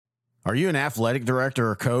Are you an athletic director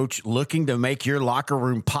or coach looking to make your locker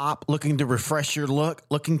room pop, looking to refresh your look,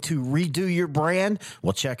 looking to redo your brand?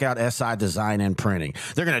 Well, check out SI Design and Printing.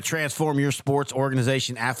 They're going to transform your sports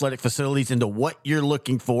organization athletic facilities into what you're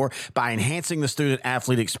looking for by enhancing the student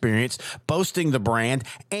athlete experience, boasting the brand,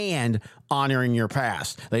 and honoring your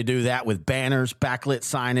past. They do that with banners, backlit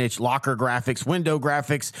signage, locker graphics, window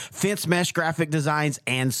graphics, fence mesh graphic designs,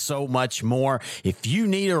 and so much more. If you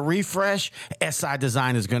need a refresh, SI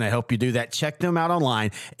Design is going to help you do that. Check them out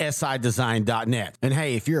online, sidesign.net. And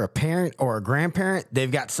hey, if you're a parent or a grandparent, they've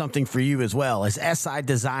got something for you as well, as SI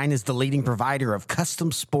Design is the leading provider of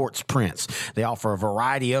custom sports prints. They offer a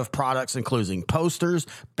variety of products, including posters,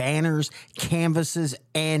 banners, canvases,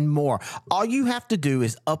 and more. All you have to do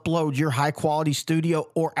is upload your high-quality studio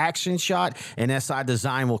or action shot, and SI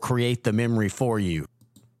Design will create the memory for you.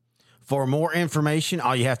 For more information,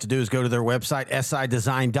 all you have to do is go to their website,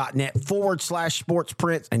 sidesign.net/sports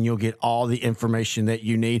prints, and you'll get all the information that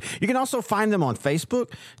you need. You can also find them on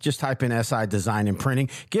Facebook. Just type in SI Design and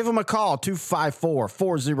Printing. Give them a call,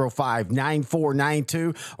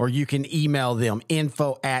 254-405-9492, or you can email them,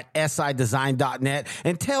 info@sidesign.net,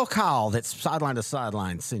 and tell Kyle that Sideline to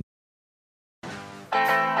Sideline sent.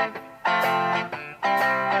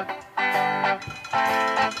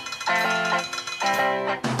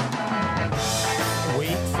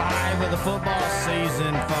 The football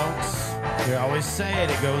season, folks. We always say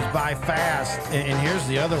it goes by fast. And here's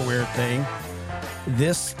the other weird thing.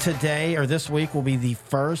 This week will be the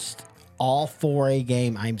first all 4A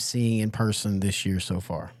game I'm seeing in person this year so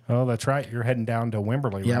far. Oh, that's right. You're heading down to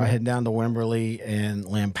Wimberley, Yeah, right? I'm heading down to Wimberley and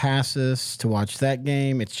Lampasas to watch that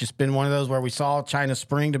game. It's just been one of those where we saw China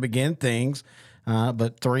Spring to begin things.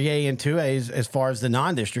 But 3A and 2A, as far as the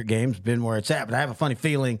non-district games, been where it's at. But I have a funny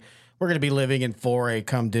feeling we're going to be living in 4A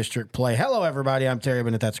come district play. Hello, everybody. I'm Terry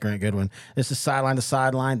Bennett. That's Grant Goodwin. This is Sideline to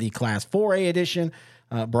Sideline, the Class 4A edition,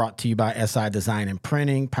 brought to you by SI Design and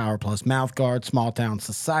Printing, Power Plus Mouthguard, Small Town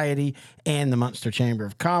Society, and the Munster Chamber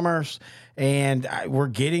of Commerce. And we're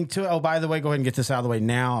getting to it. Oh, by the way, go ahead and get this out of the way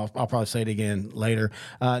now. I'll probably say it again later.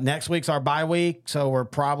 Next week's our bye week, so we're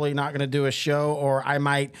probably not going to do a show, or I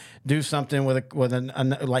might do something with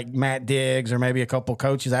like Matt Diggs or maybe a couple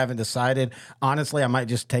coaches. I haven't decided. Honestly, I might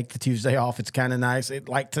just take the Tuesday off. It's kind of nice.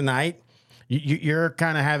 Like tonight, you're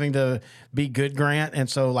kind of having to be good, Grant. And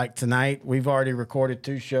so like tonight, we've already recorded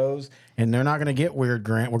 2 shows, and they're not going to get weird,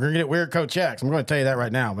 Grant. We're going to get weird Coach X. I'm going to tell you that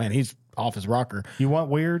right now, man. He's off his rocker. You want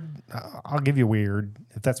weird? I'll give you weird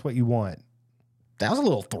if that's what you want. That was a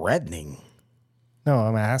little threatening. No,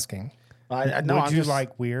 I'm asking. Would you just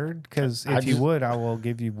like weird? Because if you would, I will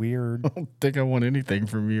give you weird. I don't think I want anything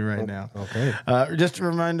from you right now. Okay. Just a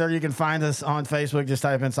reminder, you can find us on Facebook. Just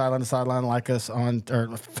type in Sideline to Sideline. Like us on,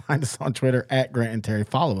 or find us on Twitter at Grant and Terry.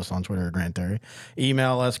 Follow us on Twitter at Grant Terry.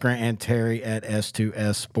 Email us,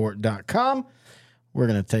 grantandterry@s2ssport.com. We're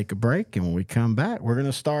going to take a break, and when we come back, we're going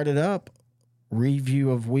to start it up.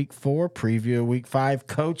 Review of Week 4, preview of Week 5,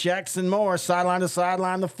 Coach X and more. Sideline to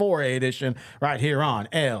Sideline, the 4A edition, right here on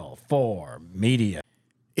L4 Media.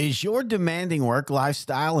 Is your demanding work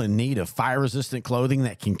lifestyle in need of fire-resistant clothing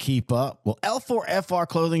that can keep up? Well, L4FR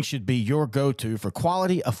clothing should be your go-to for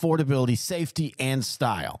quality, affordability, safety, and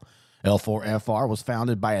style. L4FR was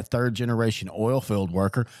founded by a third-generation oil field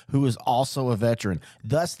worker who is also a veteran.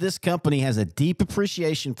 Thus, this company has a deep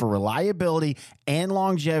appreciation for reliability and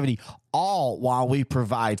longevity, all while we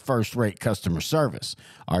provide first-rate customer service.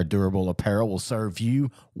 Our durable apparel will serve you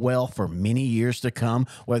well for many years to come,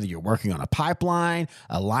 whether you're working on a pipeline,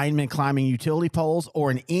 a lineman climbing utility poles, or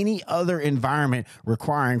in any other environment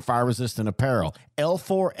requiring fire-resistant apparel.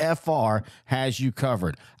 L4FR has you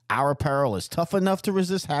covered. Our apparel is tough enough to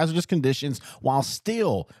resist hazardous conditions while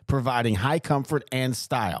still providing high comfort and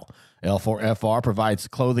style. L4FR provides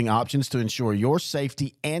clothing options to ensure your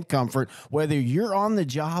safety and comfort, whether you're on the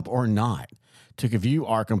job or not. To view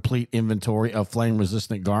our complete inventory of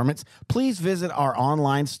flame-resistant garments, please visit our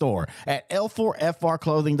online store at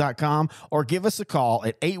l4frclothing.com or give us a call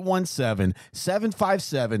at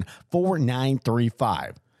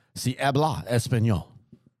 817-757-4935. Si habla español.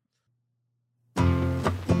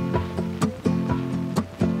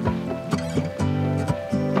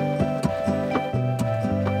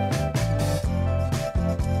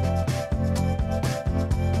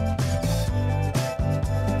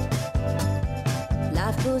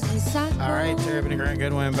 All right, Terry and Grant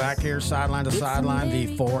Goodwin back here, Sideline to Sideline,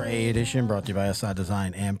 the 4A edition, brought to you by SI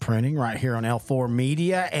Design and Printing, right here on L4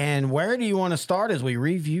 Media. And where do you want to start as we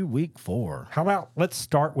review Week 4? How about let's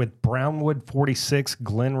start with Brownwood 46,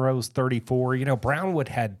 Glenrose 34. You know, Brownwood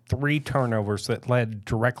had 3 turnovers that led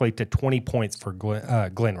directly to 20 points for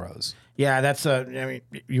Glenrose. Yeah, I mean,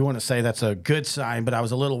 you want to say that's a good sign, but I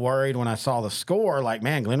was a little worried when I saw the score. Like,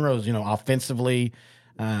 man, Glen Rose, offensively,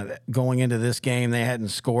 going into this game, they hadn't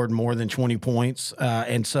scored more than 20 points.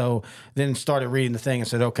 And so then started reading the thing and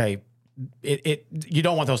said, okay, you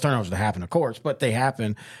don't want those turnovers to happen, of course, but they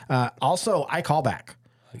happen. Also, I call back.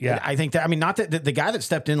 Yeah, I think that, I mean, not that the guy that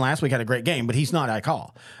stepped in last week had a great game, but he's not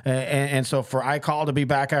Icall. And so for Icall to be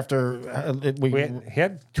back after he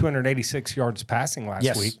had 286 yards passing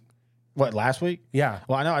last week. What, last week? Yeah.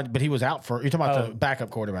 Well, I know, but he was out you're talking about the backup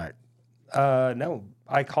quarterback. No,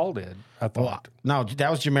 Icall did, I thought. No,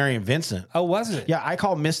 that was Jamarian Vincent. Oh, was it? Yeah,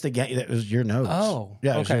 Icall missed the game. That was your notes. Oh,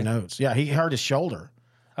 yeah, it was your okay. notes. Yeah, he hurt his shoulder.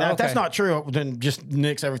 Now, if that's not true, then just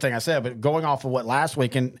nix everything I said. But going off of what last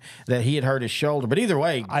week and that he had hurt his shoulder. But either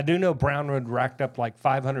way, I do know Brownwood racked up like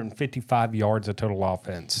 555 yards of total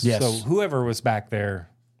offense. Yes. So whoever was back there,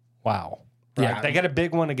 wow. Right? Yeah. They got a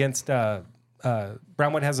big one against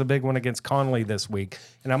Brownwood has a big one against Conley this week.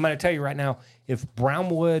 And I'm going to tell you right now, if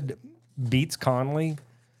Brownwood beats Conley,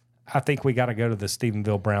 I think we got to go to the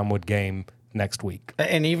Stephenville-Brownwood game next week.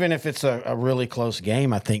 And even if it's a really close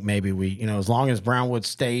game, I think maybe we, as long as Brownwood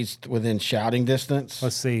stays within shouting distance.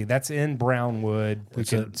 Let's see. That's in Brownwood.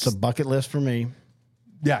 It's a bucket list for me.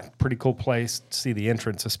 Yeah, pretty cool place to see the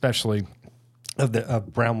entrance, especially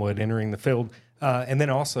of Brownwood entering the field. And then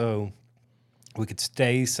also we could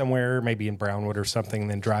stay somewhere, maybe in Brownwood or something,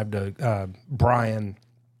 and then drive to Bryan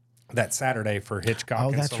that Saturday for Hitchcock. Oh,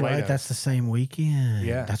 and that's Salado. right. That's the same weekend.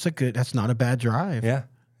 Yeah. That's not a bad drive. Yeah.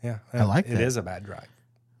 I like that. It is a bad drive.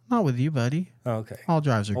 Not with you, buddy. Oh, okay. All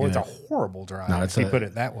drives are good. It's a horrible drive. No, if you put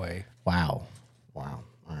it that way. Wow. All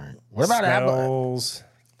right. What about Smells,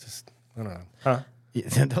 just, I don't know. Huh?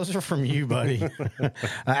 Those are from you, buddy.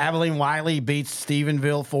 Abilene Wiley beats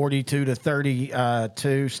Stephenville 42-32.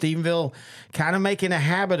 Stephenville kind of making a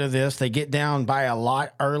habit of this. They get down by a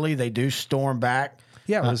lot early. They do storm back.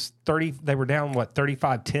 Yeah, it was 30. They were down,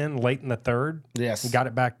 35-10 late in the third? Yes. Got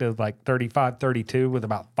it back to like 35-32 with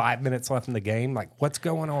about 5 minutes left in the game. Like, what's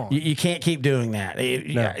going on? You can't keep doing that.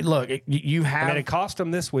 Look, you have. I mean, it cost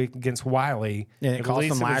them this week against Wiley. And it cost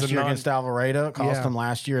them last year against Alvarado. It cost them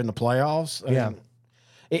last year in the playoffs. I mean,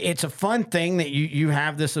 it's a fun thing that you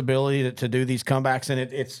have this ability to do these comebacks, and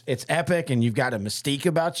it's epic, and you've got a mystique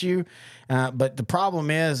about you. But the problem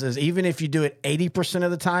is even if you do it 80%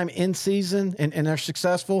 of the time in season and they're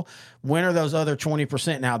successful, when are those other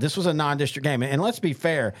 20%? Now, this was a non-district game, and let's be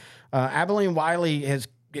fair. Abilene Wiley has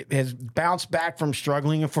bounced back from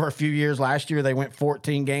struggling for a few years. Last year, they went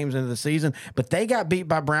 14 games into the season, but they got beat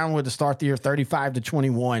by Brownwood to start the year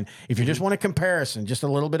 35-21. If you just want a comparison, just a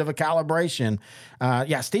little bit of a calibration,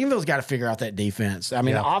 Stephenville's got to figure out that defense. I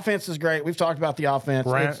mean, the offense is great. We've talked about the offense.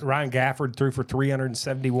 Ryan Gafford threw for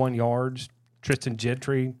 371 yards. Tristan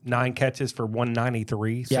Gentry, 9 catches for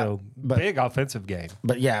 193. So big offensive game.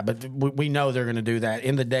 But we know they're going to do that.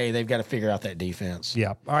 In the day, they've got to figure out that defense.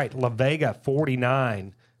 Yeah. All right. La Vega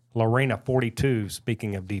 49, Lorena 42.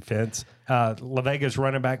 Speaking of defense, La Vega's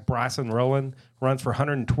running back Bryson Rowland runs for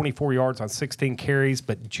 124 yards on 16 carries.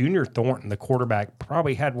 But Junior Thornton, the quarterback,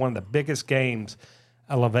 probably had one of the biggest games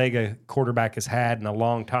a La Vega quarterback has had in a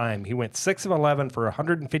long time. He went 6 of 11 for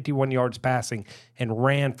 151 yards passing and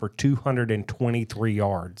ran for 223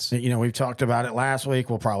 yards. We've talked about it last week.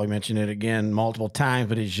 We'll probably mention it again multiple times,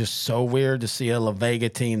 but it's just so weird to see a La Vega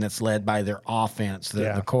team that's led by their offense.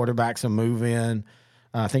 The quarterback's a move in.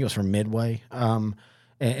 I think it was from Midway.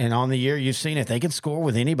 And on the year, you've seen it. They can score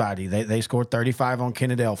with anybody. They scored 35 on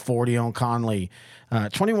Kennedale, 40 on Conley,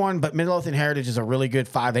 21. But Midlothian Heritage is a really good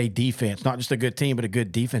 5A defense. Not just a good team, but a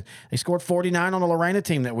good defense. They scored 49 on the Lorena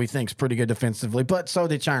team that we think is pretty good defensively, but so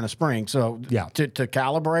did China Spring. So to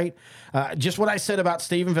calibrate, just what I said about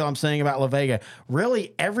Stephenville, I'm saying about La Vega.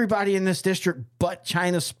 Really, everybody in this district but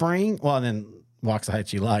China Spring, well, then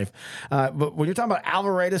Waxahachie Life. But when you're talking about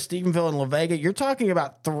Alvarado, Stephenville, and La Vega, you're talking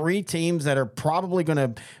about 3 teams that are probably going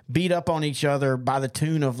to beat up on each other by the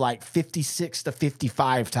tune of like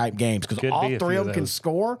 56-55 type games, because all 3 of them can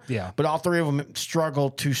score, but all 3 of them struggle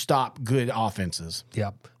to stop good offenses.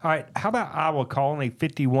 Yep. All right. How about Iowa Colony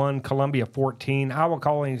 51, Columbia 14? Iowa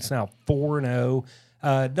Colony is now 4-0.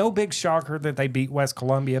 No big shocker that they beat West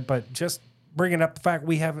Columbia, but just bringing up the fact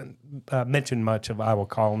we haven't mentioned much of Iowa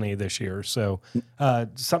Colony this year. So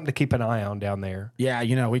something to keep an eye on down there.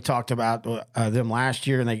 Yeah, we talked about them last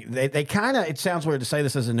year, and they kind of, it sounds weird to say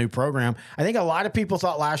this as a new program. I think a lot of people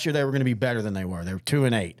thought last year they were going to be better than they were. They were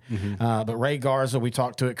 2-8. But Ray Garza, we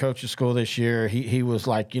talked to at Coach's School this year, he was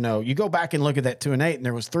like, you go back and look at that 2-8, and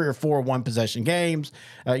there was 3 or 4 one-possession games.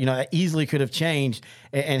 That easily could have changed.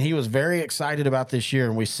 And he was very excited about this year,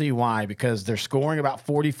 and we see why, because they're scoring about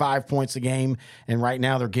 45 points a game, and right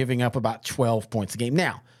now they're giving giving up about 12 points a game.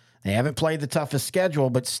 Now, they haven't played the toughest schedule,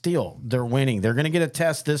 but still, they're winning. They're going to get a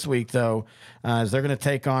test this week, though, as they're going to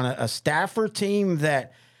take on a Stafford team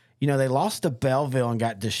that, you know, they lost to Belleville and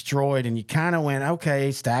got destroyed, and you kind of went,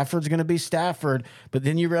 okay, Stafford's going to be Stafford, but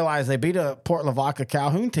then you realize they beat a Port Lavaca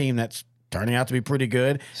Calhoun team that's turning out to be pretty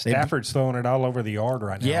good. Stafford's throwing it all over the yard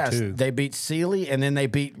right now, too. Yes, they beat Sealy, and then they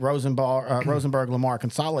beat Rosenberg Lamar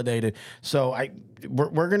Consolidated. So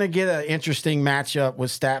we're going to get an interesting matchup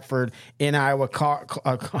with Stafford in Iowa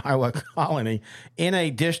Colony in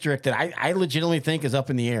a district that I legitimately think is up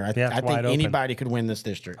in the air. I think anybody could win this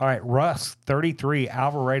district. All right, Rusk 33,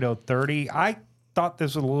 Alvarado 30. I thought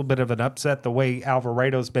this was a little bit of an upset the way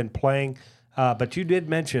Alvarado's been playing. But you did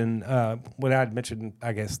mention, when I'd mentioned,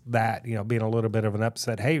 I guess, that, you know, being a little bit of an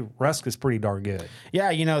upset. Hey, Rusk is pretty darn good.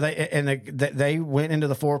 Yeah, you know, they went into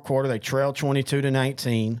the fourth quarter. They trailed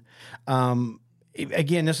 22-19.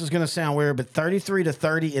 Again, this is going to sound weird, but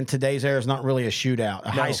 33-30 in today's era is not really a shootout,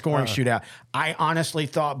 a high-scoring shootout. I honestly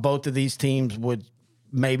thought both of these teams would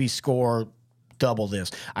maybe score double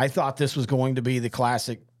this. I thought this was going to be the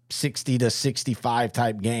classic 60-65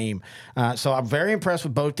 type game. So I'm very impressed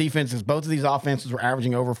with both defenses. Both of these offenses were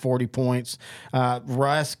averaging over 40 points.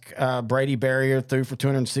 Rusk, Brady Barrier threw for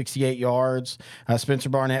 268 yards. Spencer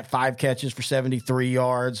Barnett, 5 catches for 73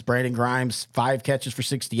 yards. Brandon Grimes, 5 catches for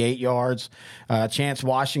 68 yards. Chance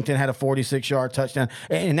Washington had a 46-yard touchdown.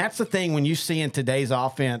 And that's the thing when you see in today's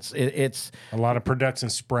offense, it's a lot of production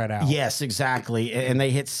spread out. Yes, exactly. And they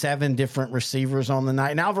hit 7 different receivers on the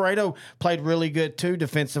night. And Alvarado played really good too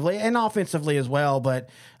defensively and offensively as well, but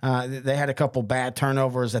they had a couple bad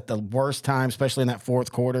turnovers at the worst time, especially in that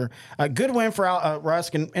fourth quarter. A good win for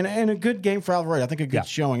Rusk and a good game for Alvarado. I think a good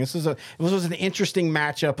showing. This was an interesting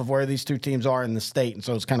matchup of where these two teams are in the state, and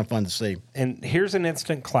so it's kind of fun to see. And here's an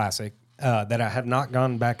instant classic that I have not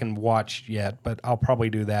gone back and watched yet, but I'll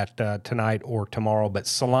probably do that tonight or tomorrow. But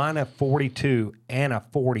Salina 42, Anna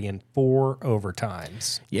 40 in 4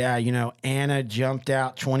 overtimes. Yeah, you know, Anna jumped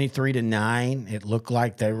out 23-9. It looked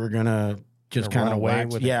like they were going to just kind of away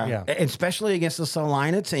with it. Yeah, especially against the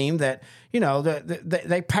Salina team that, you know,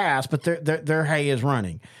 they pass, but their hay is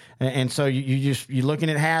running. And so you're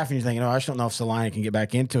looking at half and you're thinking, I just don't know if Salina can get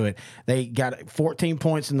back into it. They got 14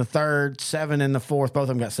 points in the third, 7 in the fourth. Both of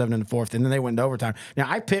them got 7 in the fourth, and then they went into overtime. Now,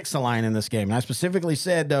 I picked Salina in this game, and I specifically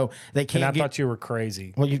said, though, they can't. And I thought you were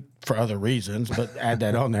crazy. Well, for other reasons, but add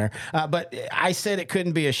that on there. But I said it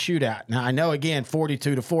couldn't be a shootout. Now, I know, again,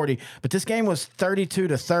 42-40, but this game was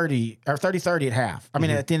 32-30 or 30-30 at half. I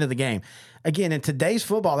mean, at the end of the game. Again, in today's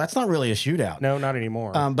football, that's not really a shootout. No, not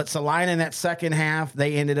anymore. But Salina in that second half,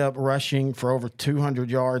 they ended up rushing for over 200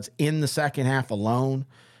 yards in the second half alone.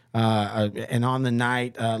 And on the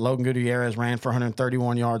night, Logan Gutierrez ran for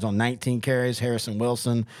 131 yards on 19 carries. Harrison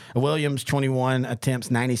Williams, 21 attempts,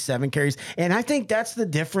 97 carries. And I think that's the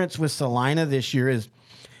difference with Salina this year is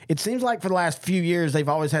it seems like for the last few years, they've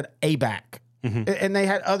always had a back. And they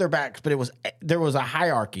had other backs, but there was a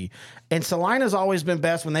hierarchy. And Salina's always been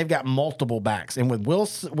best when they've got multiple backs. And with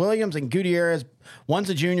Williams and Gutierrez,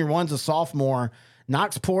 one's a junior, one's a sophomore.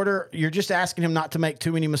 Knox Porter, you're just asking him not to make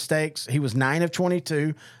too many mistakes. He was 9 of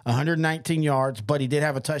 22, 119 yards, but he did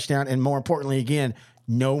have a touchdown. And more importantly, again,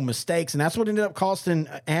 no mistakes. And that's what ended up costing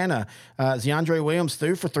Anna. Zeandre Williams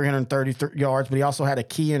threw for 330 yards, but he also had a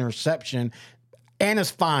key interception.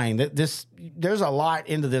 Anna's fine. There's a lot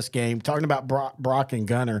into this game. Talking about Brock and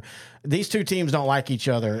Gunner, these two teams don't like each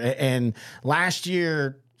other. And last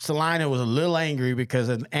year, Salina was a little angry because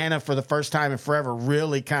Anna, for the first time in forever,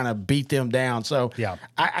 really kind of beat them down. So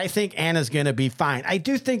I think Anna's going to be fine. I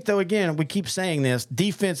do think, though, again, we keep saying this,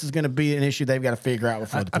 defense is going to be an issue they've got to figure out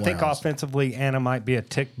before the playoffs. I think offensively, Anna might be a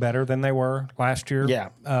tick better than they were last year. Yeah.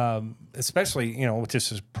 Especially, which is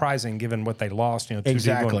surprising given what they lost, two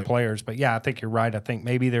exactly. D1 players. But, yeah, I think you're right. I think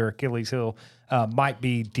maybe their Achilles heel might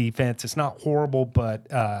be defense. It's not horrible,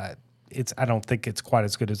 but I don't think it's quite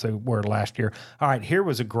as good as they were last year. All right, here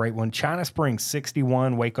was a great one. China Spring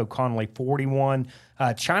 61, Waco Connolly 41.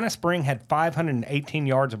 China Spring had 518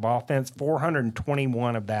 yards of offense.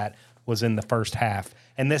 421 of that was in the first half.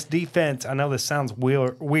 And this defense, I know this sounds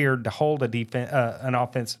weird to hold an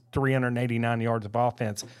offense 389 yards of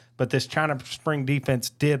offense, but this China Spring defense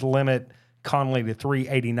did limit Connolly to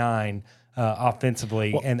 389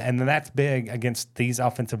 offensively, and that's big against these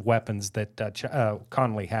offensive weapons that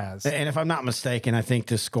Connolly has. And if I'm not mistaken, I think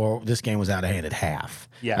this game was out of hand at half.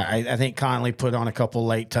 Yeah, I think Connolly put on a couple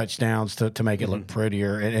late touchdowns to make it look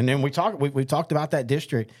prettier. And then we talked about that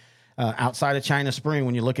district outside of China Spring.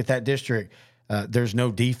 When you look at that district, there's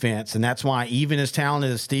no defense, and that's why even as talented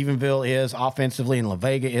as Stephenville is offensively, and La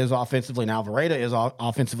Vega is offensively, and Alvarado is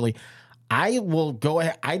offensively, I will go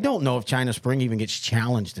ahead. I don't know if China Spring even gets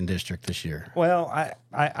challenged in district this year. Well,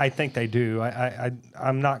 I think they do.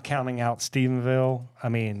 I'm not counting out Stephenville. I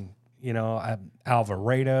mean,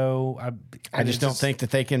 Alvarado. I just don't think that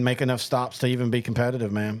they can make enough stops to even be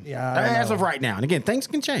competitive, man. Yeah, as of right now. And again, things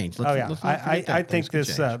can change. I think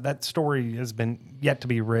this that story has been yet to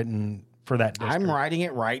be written for that district. I'm writing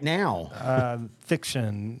it right now.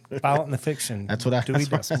 Fiction, Violent in the Fiction. That's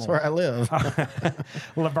where I live.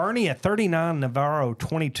 Lavernia 39, Navarro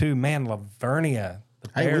 22. Man, Lavernia.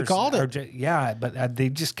 Hey, we called it. But they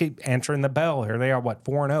just keep answering the bell. Here they are,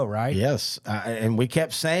 4-0, right? Yes, and we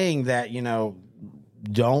kept saying that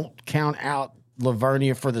don't count out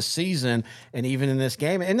Lavernia for the season, and even in this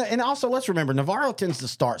game, and also let's remember Navarro tends to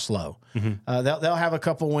start slow. Mm-hmm. They'll have a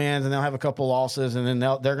couple wins and they'll have a couple losses, and then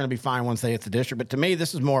they're going to be fine once they hit the district. But to me,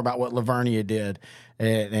 this is more about what Lavernia did,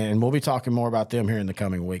 and we'll be talking more about them here in the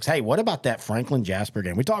coming weeks. Hey, what about that Franklin Jasper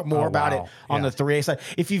game? We talk more about it on the 3A side.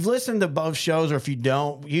 If you've listened to both shows, or if you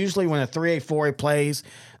don't, usually when a 3A 4A plays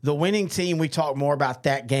the winning team, we talk more about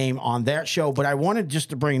that game on that show. But I wanted just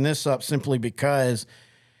to bring this up simply because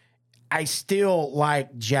I still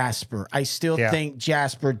like Jasper. I still think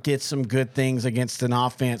Jasper did some good things against an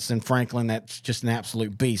offense in Franklin that's just an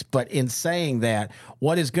absolute beast. But in saying that,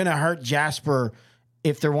 what is going to hurt Jasper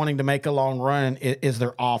if they're wanting to make a long run is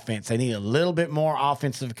their offense. They need a little bit more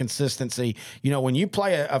offensive consistency. When you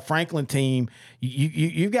play a Franklin team,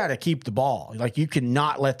 you got to keep the ball. Like, you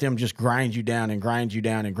cannot let them just grind you down and grind you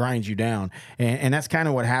down and grind you down. And that's kind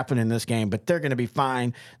of what happened in this game. But they're going to be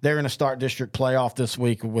fine. They're going to start district playoff this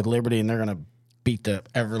week with Liberty, and they're going to beat the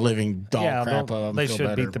ever-living dog crap out of them. They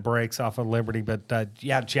should beat the brakes off of Liberty. But,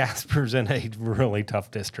 Jasper's in a really tough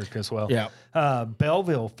district as well. Yeah.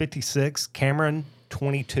 Belleville, 56. Cameron,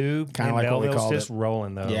 22. Kind of like Belleville's what we called just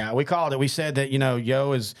rolling, though. Yeah, we called it. We said that,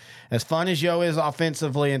 Yo is, as fun as Yo is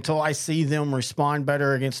offensively, until I see them respond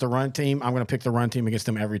better against the run team, I'm going to pick the run team against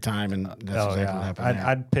them every time, and that's exactly what happened.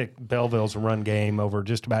 I'd pick Belleville's run game over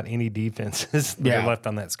just about any defenses that are left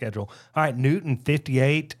on that schedule. All right, Newton,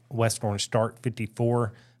 58. West Orange Stark,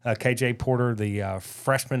 54. KJ Porter, the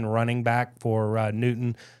freshman running back for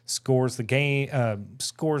Newton, scores the game,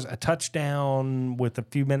 scores a touchdown with a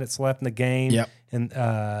few minutes left in the game, and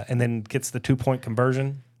then gets the 2-point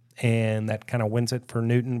conversion, and that kind of wins it for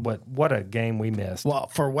Newton. But what a game we missed. Well,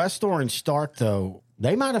 for West Orange Stark, though,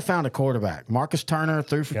 they might have found a quarterback. Marcus Turner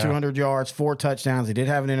threw for 200 yards, 4 touchdowns. He did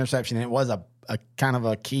have an interception, and it was a kind of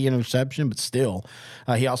a key interception, but still.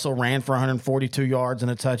 He also ran for 142 yards and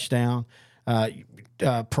a touchdown.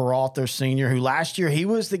 Peralta, senior, who last year he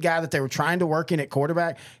was the guy that they were trying to work in at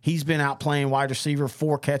quarterback. He's been out playing wide receiver,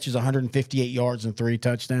 4 catches, 158 yards, and 3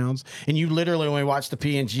 touchdowns. And you literally, when we watched the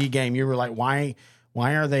PNG game, you were like, why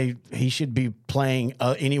are they? He should be playing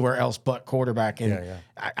anywhere else but quarterback. And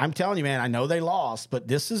I'm telling you, man, I know they lost, but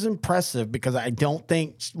this is impressive because I don't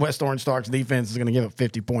think West Orange Stark's defense is going to give up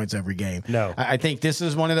 50 points every game. No. I think this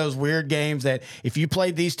is one of those weird games that if you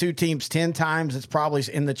played these two teams 10 times, it's probably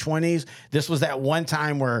in the 20s. This was that one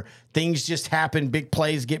time where things just happen, big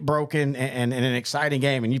plays get broken, and an exciting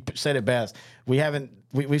game. And you said it best.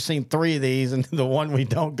 We've seen 3 of these, and the one we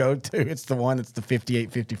don't go to, it's the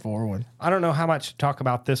 58-54 one. I don't know how much to talk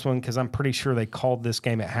about this one because I'm pretty sure they called this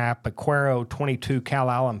game at half. But Cuero 22,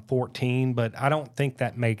 Cal Allen 14, but I don't think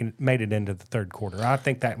that made it into the third quarter. I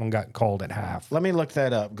think that one got called at half. Let me look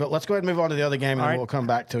that up. Let's go ahead and move on to the other game, and then we'll come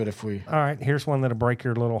back to it if we. All right, here's one that'll break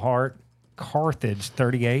your little heart. Carthage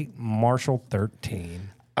 38, Marshall 13.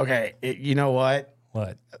 Okay, you know what?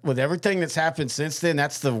 What? With everything that's happened since then,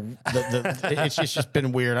 that's it's just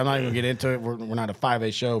been weird. I'm not even going to get into it. We're not a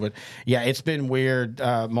 5A show, but yeah, it's been weird,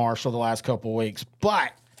 Marshall, the last couple of weeks.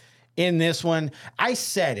 But in this one, I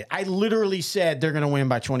said it. I literally said they're going to win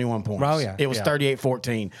by 21 points. Oh, yeah. It was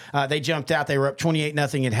 38-14. They jumped out. They were up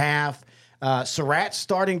 28-0 at half. Surratt's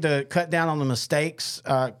starting to cut down on the mistakes,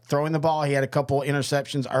 throwing the ball. He had a couple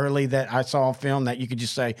interceptions early that I saw on film that you could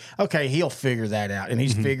just say, okay, he'll figure that out. And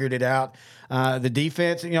he's figured it out. The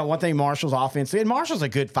defense, one thing Marshall's offense, and Marshall's a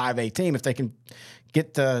good 5A team if they can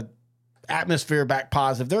get the atmosphere back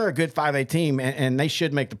positive. They're a good 5A team, and they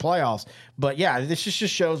should make the playoffs. But, yeah, this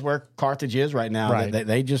just shows where Carthage is right now. Right.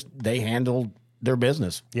 They handled their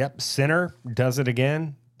business. Yep. Center does it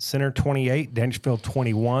again. Center 28, Dangerfield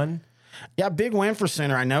 21. Yeah, big win for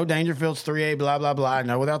Center. I know Dangerfield's 3A, blah, blah, blah. I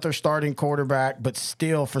know without their starting quarterback, but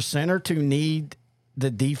still, for Center to need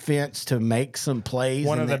the defense to make some plays.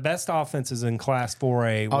 One of the best offenses in Class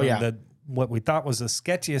 4A. What we thought was the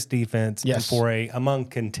sketchiest defense in 4A among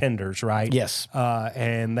contenders, right? Yes.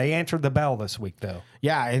 And they answered the bell this week, though.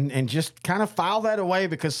 Yeah, and just kind of file that away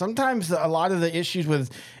because sometimes a lot of the issues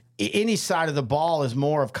with any side of the ball is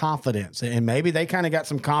more of confidence, and maybe they kind of got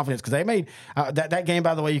some confidence because they made that game.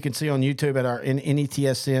 By the way, you can see on YouTube at our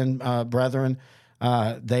NETSN brethren.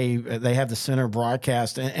 They have the center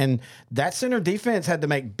broadcast, and that center defense had to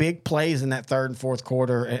make big plays in that third and fourth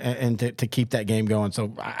quarter and to keep that game going.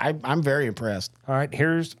 So I'm very impressed. All right,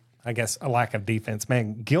 here's, I guess, a lack of defense.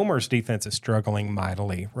 Man, Gilmer's defense is struggling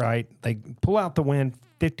mightily, right? They pull out the win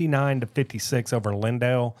 59-56 over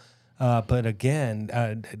Lindale. But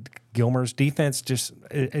again, Gilmer's defense just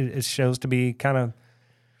it shows to be kind of,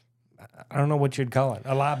 I don't know what you'd call it,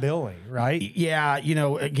 a liability, right? Yeah,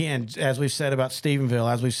 again, as we've said about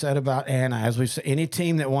Stephenville, as we've said about Anna, as we've said, any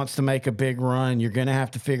team that wants to make a big run, you're going to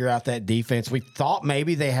have to figure out that defense. We thought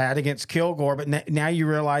maybe they had against Kilgore, but now you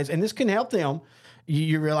realize, and this can help them,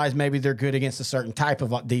 you realize maybe they're good against a certain type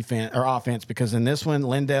of defense or offense, because in this one,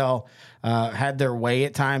 Lindale had their way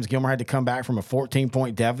at times. Gilmer had to come back from a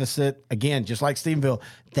 14-point deficit. Again, just like Stephenville,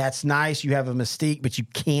 that's nice. You have a mystique, but you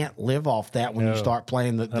can't live off that when you start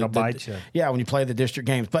playing that'll bite you. Yeah, when you play the district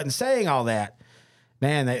games. But in saying all that,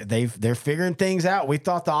 man, they're figuring things out. We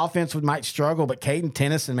thought the offense might struggle, but Caden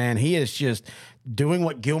Tennyson, man, he is just doing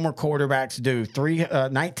what Gilmer quarterbacks do.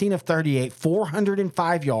 19 of 38,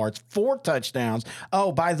 405 yards, 4 touchdowns.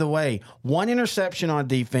 Oh, by the way, 1 interception on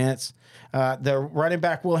defense. The running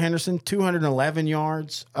back, Will Henderson, 211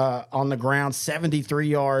 yards on the ground, 73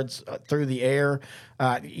 yards through the air.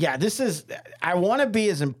 I want to be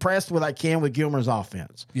as impressed with I can with Gilmer's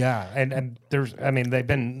offense. Yeah, and they've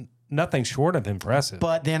been nothing short of impressive.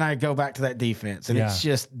 But then I go back to that defense, and it's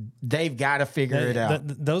just they've got to figure it out.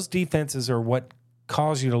 Those defenses are what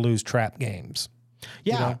cause you to lose trap games.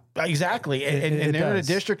 Yeah, exactly. And they're in a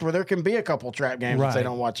district where there can be a couple trap games if they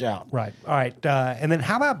don't watch out. Right. All right. And then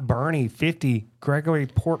how about Bernie 50, Gregory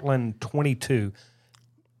Portland 22?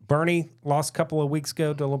 Bernie lost a couple of weeks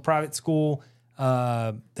ago to a little private school.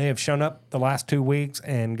 They have shown up the last 2 weeks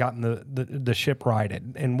and gotten the ship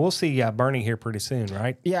righted. And we'll see Bernie here pretty soon,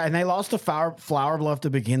 right? Yeah, and they lost to Flower Bluff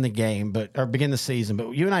to begin the season.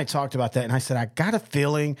 But you and I talked about that, and I said, I got a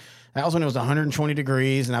feeling that was when it was 120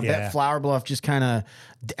 degrees, and I bet Flower Bluff just kind of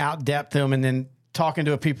out-depth them. And then talking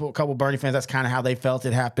to a couple Bernie fans, that's kind of how they felt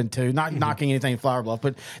it happened too. Not knocking anything Flower Bluff,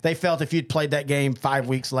 but they felt if you'd played that game 5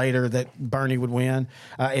 weeks later that Bernie would win.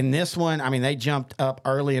 In this one, I mean, they jumped up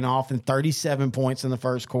early and often, 37 points in the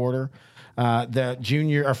first quarter.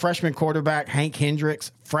 The freshman quarterback, Hank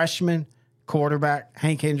Hendricks, threw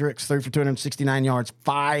for 269 yards,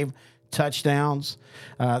 5 touchdowns.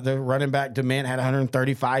 The running back Dement had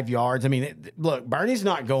 135 yards. I mean, look, Bernie's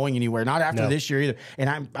not going anywhere, not after this year either.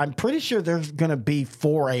 And I'm pretty sure they're going to be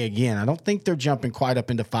 4A again. I don't think they're jumping quite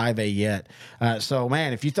up into 5A yet. So,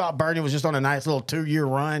 man, if you thought Bernie was just on a nice little 2-year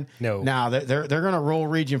run, they're going to roll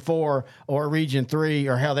Region 4 or Region 3,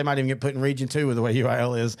 or hell, they might even get put in Region 2 with the way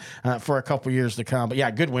UIL is for a couple years to come. But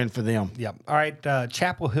yeah, good win for them. Yep. All right,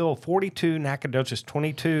 Chapel Hill 42, Nacogdoches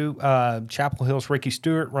 22. Chapel Hill's Ricky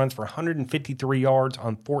Stewart runs for 153 yards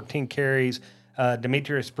on 14 carries.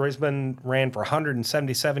 Demetrius Brisbane ran for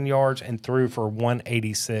 177 yards and threw for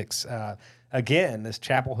 186. Again, this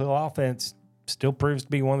Chapel Hill offense still proves to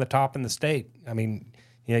be one of the top in the state. I mean,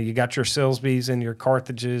 you got your Silsbys and your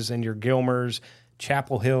Carthages and your Gilmers,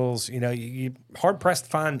 Chapel Hills. You hard pressed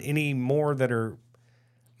to find any more that are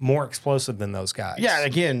more explosive than those guys. Yeah,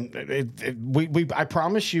 again, I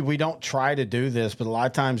promise you we don't try to do this, but a lot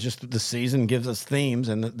of times just the season gives us themes,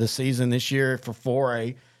 and the season this year for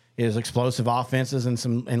 4A is explosive offenses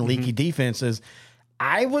and leaky defenses.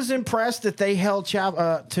 I was impressed that they held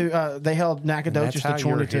Nacogdoches to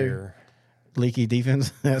 22. Leaky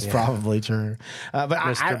defense. That's probably true. But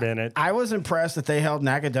Mr. Bennett. I was impressed that they held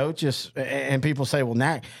Nacogdoches, and people say, well,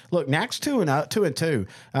 Nac's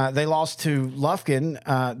 2-2. They lost to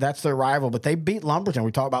Lufkin. That's their rival, but they beat Lumberton.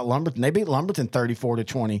 We talked about Lumberton. They beat Lumberton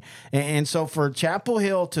 34-20. And so for Chapel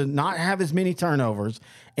Hill to not have as many turnovers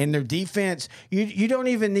and their defense, you don't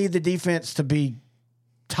even need the defense to be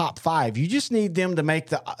top 5. You just need them to make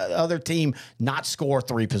the other team not score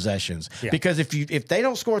 3 possessions. Because if they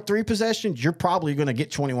don't score 3 possessions, you're probably going to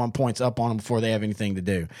get 21 points up on them before they have anything to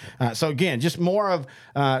do. So again, just more of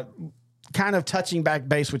kind of touching back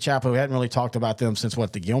base with Chapel. We hadn't really talked about them since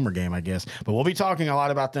the Gilmer game, I guess. But we'll be talking a lot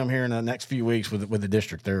about them here in the next few weeks with the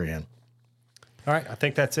district they're in. All right, I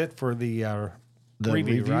think that's it for the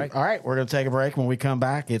review, right? All right, we're going to take a break. When we come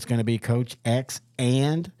back, it's going to be Coach X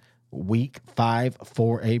and Week 5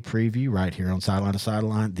 4A preview right here on Sideline to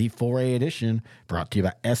Sideline, the 4A edition, brought to you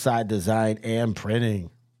by SI Design and Printing.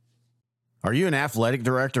 Are you an athletic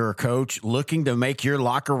director or coach looking to make your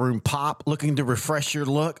locker room pop, looking to refresh your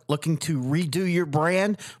look, looking to redo your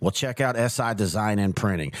brand? Well, check out SI Design and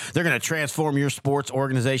Printing. They're going to transform your sports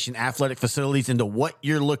organization athletic facilities into what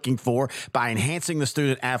you're looking for by enhancing the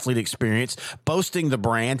student-athlete experience, boasting the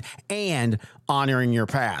brand, and honoring your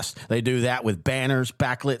past. They do that with banners,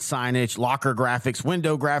 backlit signage, locker graphics,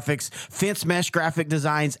 window graphics, fence mesh graphic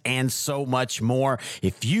designs, and so much more.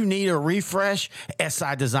 If you need a refresh,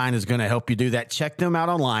 SI Design is going to help you do that. Check them out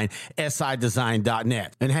online,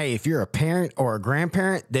 sidesign.net. And hey, if you're a parent or a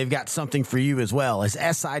grandparent, they've got something for you as well, as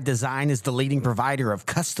SI Design is the leading provider of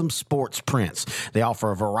custom sports prints. They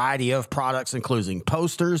offer a variety of products, including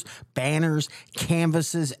posters, banners,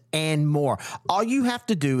 canvases, and more. All you have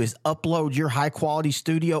to do is upload your high-quality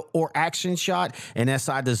studio or action shot, and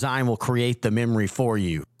SI Design will create the memory for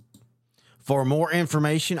you. For more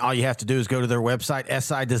information, all you have to do is go to their website,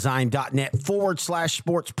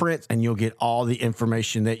 sidesign.net/sports prints, and you'll get all the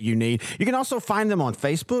information that you need. You can also find them on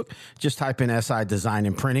Facebook. Just type in SI Design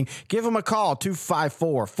and Printing. Give them a call,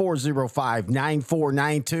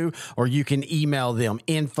 254-405-9492, or you can email them,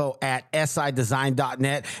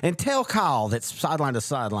 info@sidesign.net, and tell Kyle that Sideline to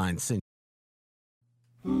Sideline sent.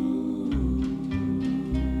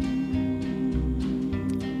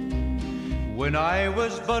 When I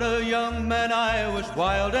was but a young man, I was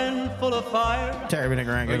wild and full of fire. Terry Bennett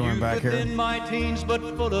Grant, good one back here. In my teens, but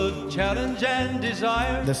full of challenge and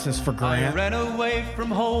desire. This is for Grant. I ran away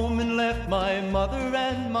from home and left my mother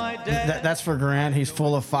and my dad. That's for Grant. He's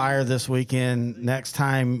full of fire this weekend. Next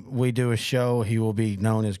time we do a show, he will be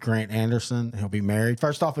known as Grant Anderson. He'll be married.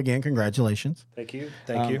 First off, again, congratulations. Thank you.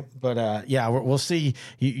 Thank you. But yeah, we'll see.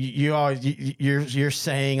 You're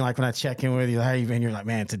saying, like, when I check in with you, how you been? You're like,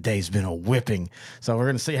 man, today's been a whipping. So we're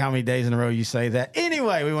going to see how many days in a row you say that.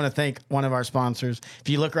 Anyway, we want to thank one of our sponsors. If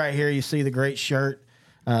you look right here, you see the great shirt.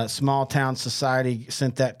 Small Town Society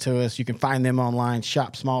sent that to us. You can find them online,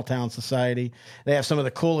 Shop Small Town Society. They have some of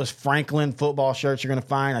the coolest Franklin football shirts you're going to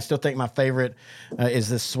find. I still think my favorite is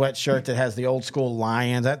this sweatshirt that has the old school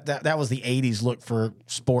lions. That was the 80s look for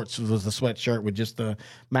sports, was the sweatshirt with just the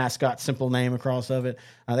mascot simple name across of it.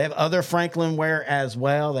 They have other Franklin wear as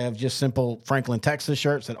well. They have just simple Franklin, Texas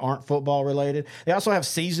shirts that aren't football related. They also have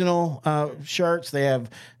seasonal shirts. They have,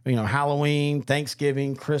 Halloween,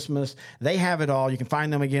 Thanksgiving, Christmas. They have it all. You can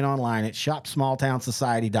find them again online at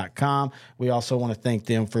shopsmalltownsociety.com. We also want to thank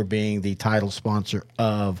them for being the title sponsor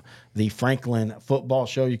of the Franklin Football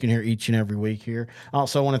Show. You can hear each and every week here. I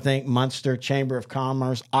also want to thank Munster Chamber of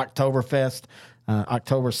Commerce, Oktoberfest,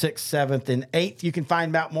 October 6th, 7th, and 8th. You can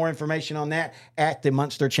find out more information on that at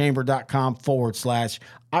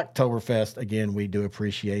themunsterchamber.com/Oktoberfest. Again, we do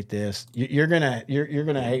appreciate this. You're gonna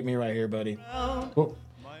hate me right here, buddy. Oh,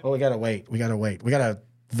 we gotta wait. We gotta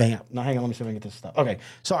vamp. No, hang on. Let me see if I can get this stuff. Okay,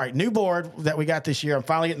 sorry. New board that we got this year. I'm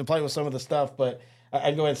finally getting to play with some of the stuff, but I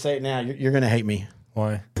can go ahead and say it now. You're gonna hate me.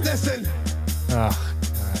 Why? Listen. Oh,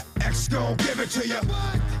 X gon' give it to you.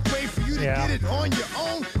 Wait for you to get it on your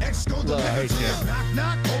own. X gon' deliver to you. Knock,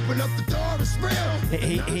 knock, open up the door, it's real.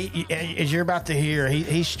 He as you're about to hear,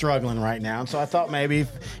 he's struggling right now. And so I thought maybe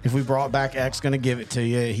if we brought back X going to give it to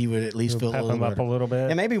you, he would at least feel a little him up better. a little bit.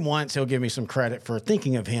 And maybe once he'll give me some credit for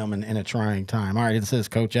thinking of him in a trying time. All right, this is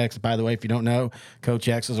Coach X. By the way, if you don't know, Coach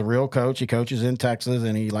X is a real coach. He coaches in Texas,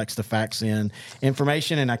 and he likes to fax in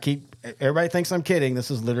information. And everybody thinks I'm kidding.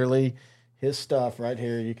 This is literally his stuff right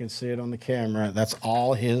here. You can see it on the camera. That's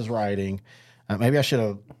all his writing. Maybe I should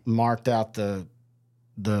have marked out the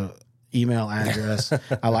email address.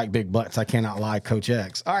 I like big butts. I cannot lie, Coach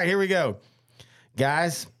X. All right, here we go.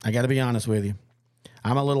 Guys, I got to be honest with you.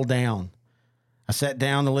 I'm a little down. I sat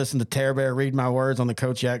down to listen to Terry Bear read my words on the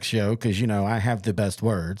Coach X show because, I have the best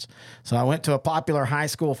words. So I went to a popular high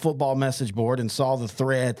school football message board and saw the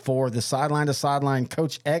thread for the Sideline to Sideline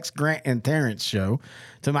Coach X, Grant, and Terrence show.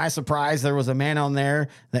 To my surprise, there was a man on there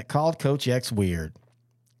that called Coach X weird.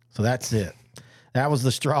 So that's it. That was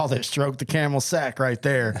the straw that stroked the camel's sack right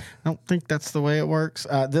there. I don't think that's the way it works.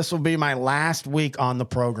 This will be my last week on the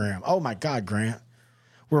program. Oh, my God, Grant.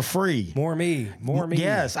 We're free. More me.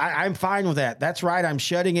 Yes, I'm fine with that. That's right. I'm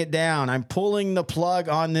shutting it down. I'm pulling the plug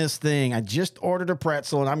on this thing. I just ordered a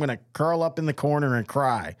pretzel, and I'm going to curl up in the corner and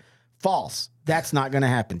cry. False. That's not going to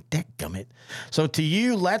happen. Dadgummit. So to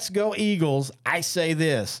you, let's go Eagles. I say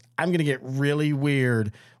this. I'm going to get really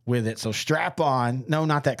weird with it. So strap on. No,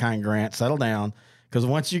 not that kind, Grant. Settle down. Because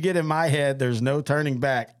once you get in my head, there's no turning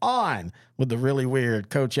back. On with the really weird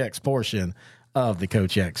Coach X portion of the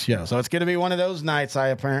Coach X show. So it's going to be one of those nights, I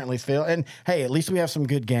apparently feel. And hey, at least we have some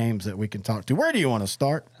good games that we can talk to. Where do you want to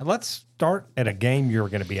start? Let's start at a game you're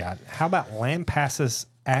going to be at. How about Lampasas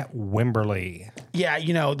at Wimberley.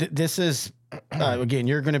 Yeah, this is again.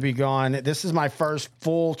 You're going to be gone. This is my first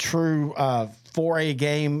full, true 4A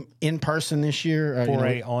game in person this year.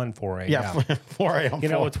 4A on 4A. Yeah, 4A on. You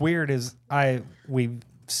know what's weird is we've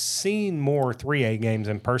seen more 3A games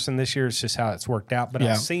in person this year. It's just how it's worked out. But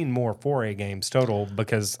I've seen more 4A games total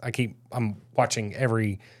because I'm watching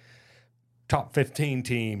every top 15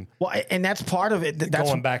 team. Well, and that's part of it. That's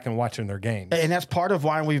going back and watching their games. And that's part of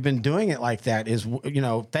why we've been doing it like that is,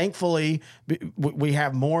 thankfully we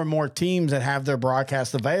have more and more teams that have their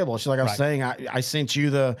broadcast available. So like I was saying, I sent you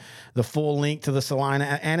the full link to the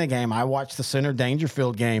Salina Anna game. I watched the Center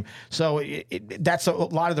Dangerfield game. So that's a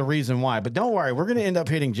lot of the reason why. But don't worry, we're going to end up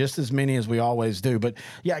hitting just as many as we always do. But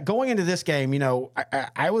yeah, going into this game,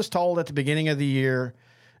 I was told at the beginning of the year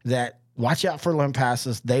that watch out for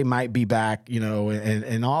Lampasas. They might be back,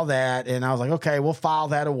 and all that. And I was like, okay, we'll file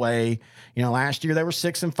that away. Last year they were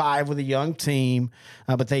 6-5 with a young team,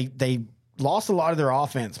 but they lost a lot of their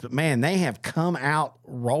offense. But man, they have come out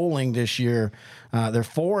rolling this year. They're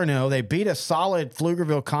 4-0. They beat a solid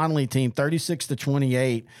Pflugerville Connolly team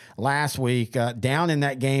 36-28 last week, down in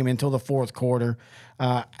that game until the fourth quarter.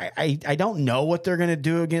 I don't know what they're going to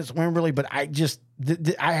do against Wimberley, but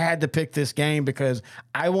I had to pick this game because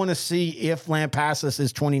I want to see if Lampasas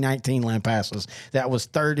is 2019 Lampasas. That was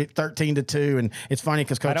 13-2, and it's funny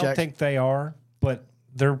because Coach I don't think they are, but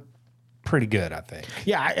they're pretty good, I think.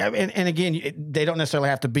 Yeah, and again, they don't necessarily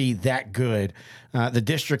have to be that good. The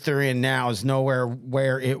district they're in now is nowhere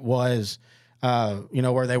where it was.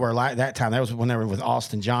 Where they were that time. That was when they were with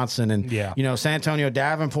Austin Johnson and, San Antonio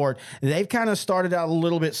Davenport. They've kind of started out a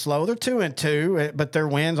little bit slow. They're 2-2, but their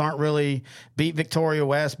wins aren't really beat Victoria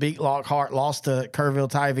West, beat Lockhart, lost to Kerrville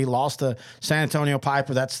Tivy, lost to San Antonio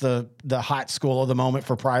Piper. That's the hot school of the moment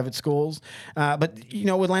for private schools. But,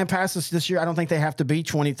 with Lampasas this year, I don't think they have to be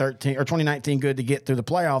 2013 or 2019 good to get through the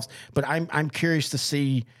playoffs. But I'm curious to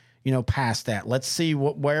see past that. Let's see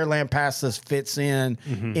where Lampasas fits in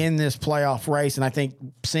this playoff race. And I think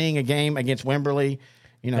seeing a game against Wimberley,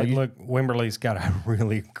 look, Wimberley's got a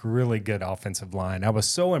really, really good offensive line. I was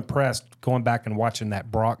so impressed going back and watching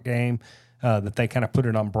that Brock game that they kind of put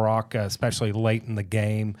it on Brock, especially late in the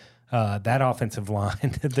game. That offensive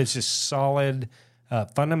line that's just solid,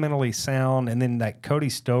 fundamentally sound. And then that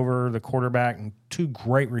Cody Stover, the quarterback, and two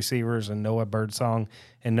great receivers, and Noah Birdsong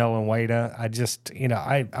and Nolan Wada. I just,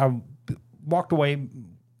 I walked away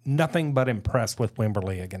nothing but impressed with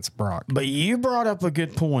Wimberley against Brock. But you brought up a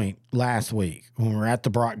good point last week when we were at the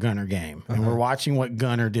Brock-Gunner game, and we're watching what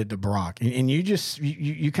Gunner did to Brock. And you just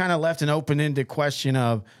you kind of left an open-ended question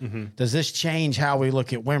of, does this change how we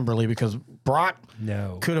look at Wimberley? Because Brock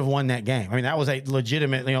could have won that game. I mean, that was a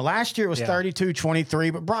legitimate, last year it was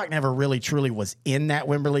 32-23, but Brock never really truly was in that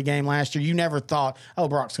Wimberley game last year. You never thought, oh,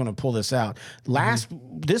 Brock's going to pull this out.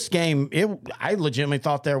 This game, I legitimately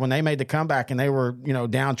thought there when they made the comeback and they were,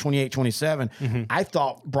 down 28-27, I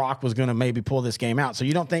thought Brock was going to maybe pull this game out. So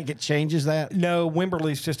you don't think it changes that? No,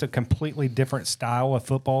 Wimberley's just a completely different style of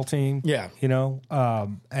football team. Yeah. I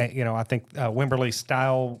think Wimberley's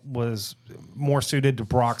style was more suited to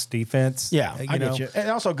Brock's defense. Yeah, I get you. And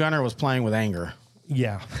also Gunner was playing with anger.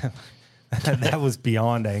 Yeah. That was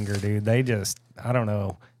beyond anger, dude. They just, I don't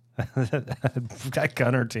know. That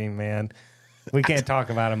Gunner team, man. We can't talk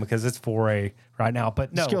about him because it's 4A right now.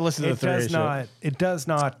 But no, just go listen to the 3A show. It does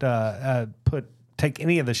not take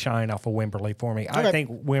any of the shine off of Wimberley for me. Okay. I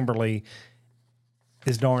think Wimberley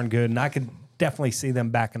is darn good, and I could definitely see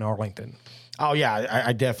them back in Arlington. Oh, yeah.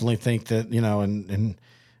 I definitely think that, and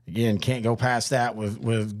again, can't go past that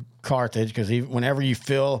with Carthage because whenever you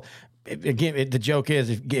feel – again, the joke is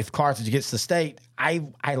if Carthage gets the state, I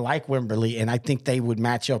like Wimberley, and I think they would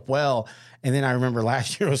match up well. And then I remember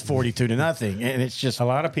last year it was 42-0, and it's just a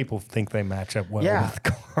lot of people think they match up well with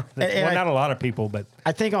Carthage. And not a lot of people, but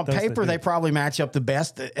I think on paper they probably match up the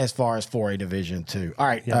best as far as 4A Division 2. All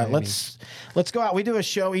right, let's go out. We do a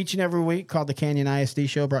show each and every week called the Canyon ISD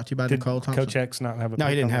Show, brought to you by Nicole Thompson. Coach X not have a no,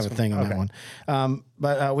 he didn't have a thing on that one.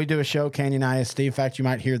 But we do a show, Canyon ISD. In fact, you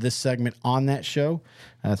might hear this segment on that show.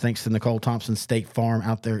 Thanks to Nicole Thompson State Farm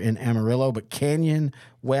out there in Amarillo. But Canyon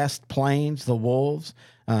West Plains, the Wolves,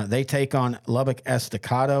 they take on Lubbock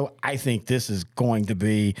Estacado. I think this is going to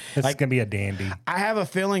be going to be a dandy. I have a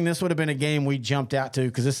feeling this would have been a game we jumped out to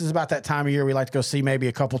because this is about that time of year we like to go see maybe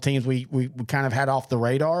a couple teams we kind of had off the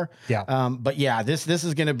radar. Yeah. But yeah, this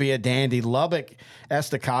is going to be a dandy. Lubbock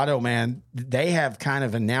Estacado, man, they have kind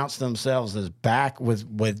of announced themselves as back with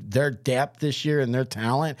their depth this year and their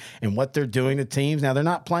talent and what they're doing to teams. Now they're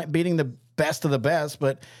not beating the best of the best,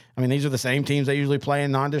 but I mean, these are the same teams they usually play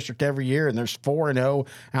in non-district every year, and there's 4-0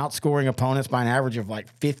 outscoring opponents by an average of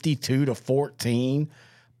like 52-14.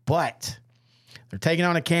 but they're taking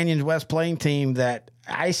on a Canyons West Plain team that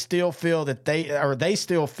I still feel that they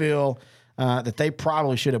still feel that they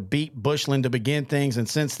probably should have beat Bushland to begin things. And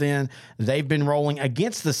since then, they've been rolling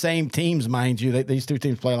against the same teams, mind you. These two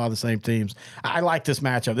teams play a lot of the same teams. I like this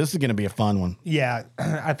matchup. This is going to be a fun one. Yeah,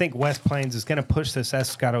 I think West Plains is going to push this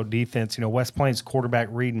Estacado defense. You know, West Plains quarterback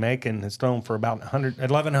Reed Macon has thrown for about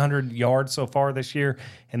 1,100 yards so far this year.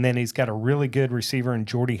 And then he's got a really good receiver in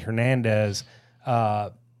Jordy Hernandez.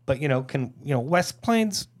 But, West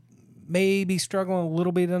Plains may be struggling a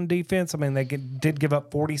little bit on defense. I mean, they did give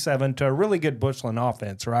up 47 to a really good Bushland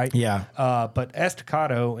offense, right? Yeah. But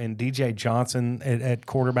Estacado and DJ Johnson at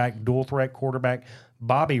quarterback, dual threat quarterback,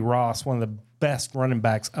 Bobby Ross, one of the best running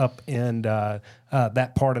backs up in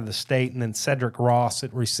that part of the state, and then Cedric Ross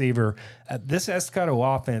at receiver. This Estacado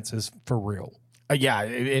offense is for real. Yeah,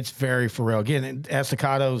 it's very for real. Again,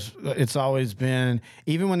 Estacado's, it's always been,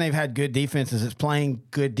 even when they've had good defenses, it's playing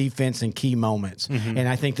good defense in key moments. Mm-hmm. And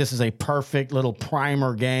I think this is a perfect little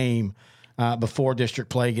primer game before district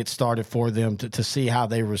play gets started for them to see how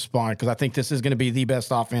they respond. Because I think this is going to be the best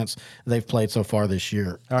offense they've played so far this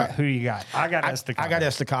year. All right, who you got? I got Estacado. I got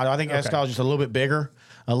Estacado. I think Estacado's just a little bit bigger,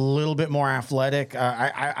 a little bit more athletic.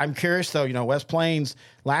 I'm curious, though, West Plains,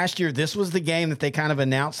 last year, this was the game that they kind of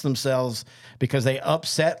announced themselves because they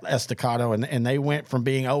upset Estacado, and they went from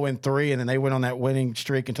being 0-3, and then they went on that winning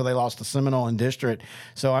streak until they lost to Seminole in district.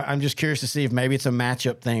 So I'm just curious to see if maybe it's a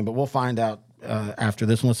matchup thing, but we'll find out after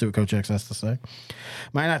this one. Let's see what Coach X has to say.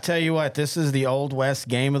 Man, I tell you what, this is the Old West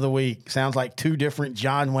game of the week. Sounds like two different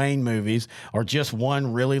John Wayne movies or just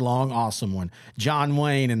one really long, awesome one. John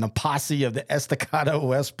Wayne and the posse of the Estacado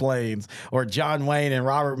West Plains, or John Wayne and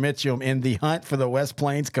Robert Mitchum in the hunt for the West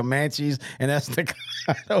Plains Comanches and Estacado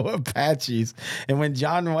Apaches. And when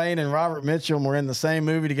John Wayne and Robert Mitchum were in the same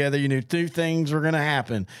movie together, you knew two things were going to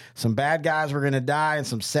happen. Some bad guys were going to die, and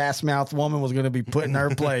some sass-mouthed woman was going to be put in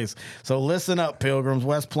her place. So listen up, Pilgrims.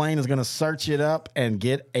 West Plain is going to search it up and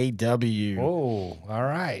get a W. Oh, all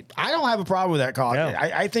right. I don't have a problem with that call. No.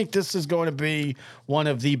 I think this is going to be one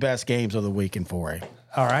of the best games of the week in 4A.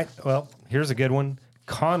 All right. Well, here's a good one.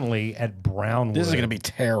 Conley at Brownwood. This is going to be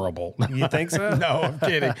terrible. You think so? No, I'm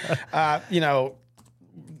kidding.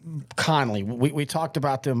 Conley, we talked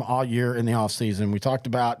about them all year in the offseason. We talked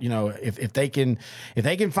about, if they can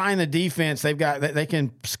find the defense, they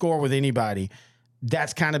can score with anybody.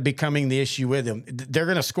 That's kind of becoming the issue with them. They're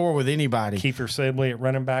going to score with anybody. Kiefer Sibley at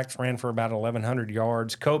running backs ran for about 1,100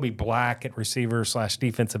 yards. Kobe Black at receiver /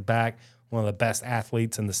 defensive back, one of the best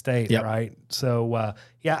athletes in the state, yep. Right? So,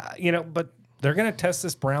 but they're going to test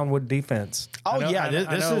this Brownwood defense.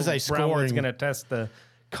 This is a scoring. Brownwood's going to test the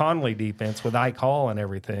Conley defense with Ike Hall and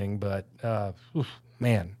everything, but,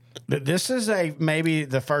 man. This is maybe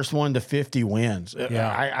the first 1 to 50 wins.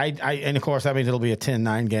 Yeah. And of course that means it'll be a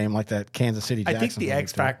 10-9 game like that Kansas City Jackson. I think the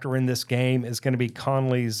X factor in this game is going to be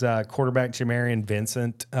Conley's quarterback Jamarian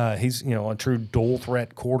Vincent. He's a true dual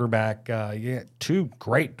threat quarterback. Two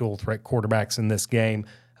great dual threat quarterbacks in this game.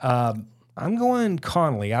 I'm going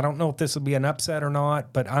Conley. I don't know if this will be an upset or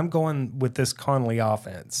not, but I'm going with this Conley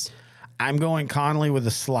offense. I'm going Conley with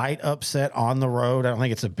a slight upset on the road. I don't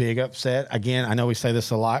think it's a big upset. Again, I know we say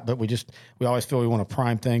this a lot, but we always feel we want to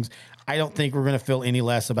prime things. I don't think we're going to feel any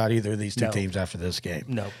less about either of these two teams after this game.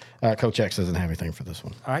 No. Coach X doesn't have anything for this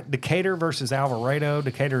one. All right, Decatur versus Alvarado.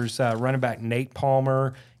 Decatur's running back Nate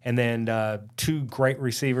Palmer, and then two great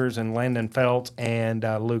receivers in Landon Felt and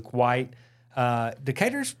Luke White.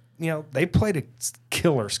 Decatur's, they played a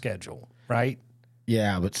killer schedule, right?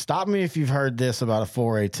 Yeah, but stop me if you've heard this about a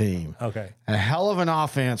 4A team. Okay. A hell of an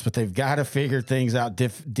offense, but they've got to figure things out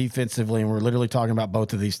defensively, and we're literally talking about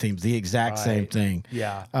both of these teams, the exact same thing.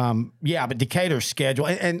 Yeah. But Decatur's schedule,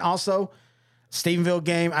 and also Stephenville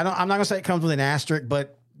game, I'm not going to say it comes with an asterisk,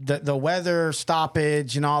 but the weather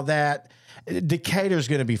stoppage and all that, Decatur's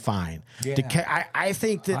going to be fine. Yeah. I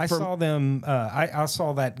think that I saw them. I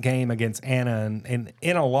saw that game against Anna, and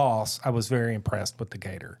in a loss, I was very impressed with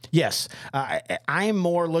Decatur. Yes, I am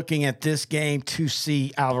more looking at this game to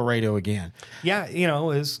see Alvarado again. Yeah,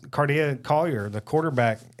 is Cardia Collier, the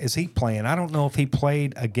quarterback, is he playing? I don't know if he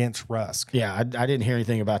played against Rusk. Yeah, I didn't hear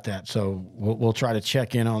anything about that, so we'll try to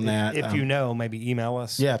check in on that. If maybe email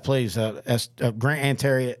us. Yeah, please. Grant and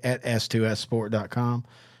Terry at s2ssport.com.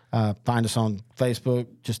 Find us on Facebook.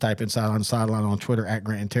 Just type in Sideline on Twitter at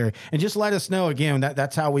Grant and Terry. And just let us know, again,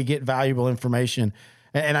 that's how we get valuable information.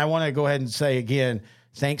 And I want to go ahead and say, again,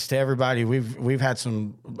 thanks to everybody. We've had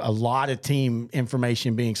a lot of team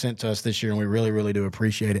information being sent to us this year, and we really, really do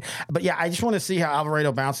appreciate it. But, yeah, I just want to see how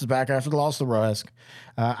Alvarado bounces back after the loss to Rusk.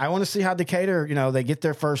 I want to see how Decatur, they get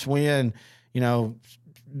their first win,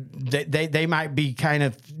 they might be kind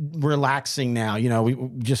of relaxing now. We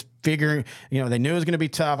just figuring, they knew it was going to be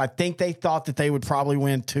tough. I think they thought that they would probably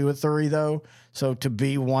win 2 or 3 though. So to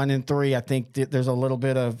be 1-3, I think there's a little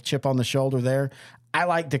bit of chip on the shoulder there. I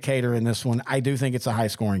like Decatur in this one. I do think it's a high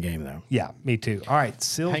scoring game though. Yeah, me too. All right,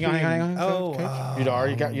 Silsby. Hang on. Oh, you'd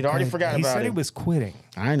already forgot he about said it. he was quitting.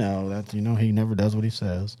 I know that. He never does what he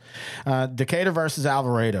says. Decatur versus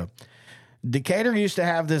Alvarado. Decatur used to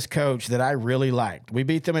have this coach that I really liked. We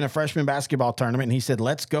beat them in a freshman basketball tournament, and he said,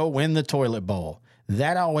 "Let's go win the toilet bowl."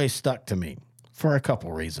 That always stuck to me for a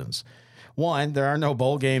couple reasons. 1, there are no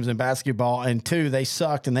bowl games in basketball, and 2, they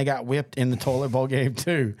sucked and they got whipped in the toilet bowl game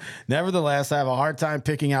too. Nevertheless, I have a hard time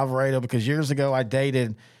picking Alvarado because years ago I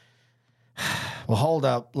dated. Well, hold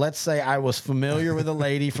up. Let's say I was familiar with a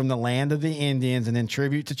lady from the land of the Indians, and in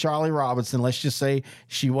tribute to Charlie Robinson, let's just say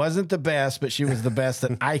she wasn't the best, but she was the best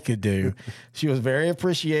that I could do. She was very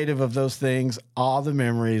appreciative of those things, all the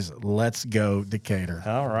memories. Let's go, Decatur.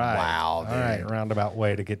 All right. Wow, dude. All right, roundabout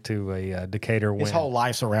way to get to a Decatur win. His whole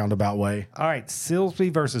life's a roundabout way. All right,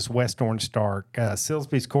 Silsby versus West Orange Stark.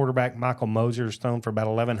 Silsby's quarterback, Michael Moser's thrown for about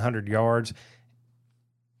 1,100 yards,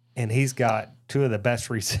 and he's got 2 of the best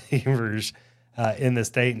receivers in the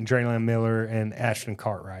state, and Draylon Miller and Ashton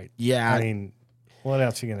Cartwright. Yeah. I mean, what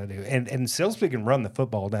else are you going to do? And Silsby can run the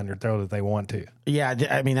football down their throat if they want to. Yeah,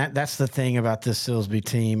 I mean, that's the thing about this Silsby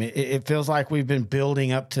team. It feels like we've been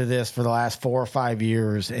building up to this for the last 4 or 5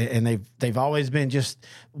 years, and they've always been just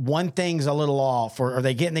one thing's a little off, or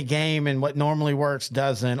they get in the game and what normally works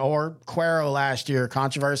doesn't, or Cuero last year,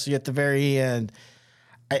 controversy at the very end.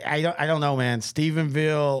 I don't know, man.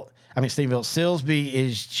 Silsby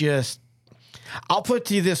is just – I'll put it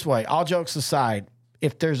to you this way, all jokes aside,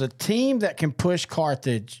 if there's a team that can push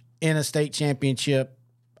Carthage in a state championship,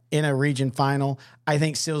 in a region final, I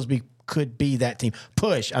think Silsby could be that team.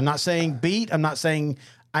 Push. I'm not saying beat. I'm saying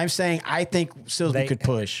I think Silsby could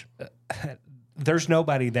push. There's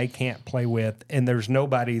nobody they can't play with, and there's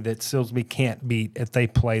nobody that Silsby can't beat if they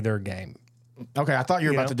play their game. Okay, I thought you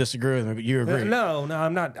were about to disagree with me, but you agree. No,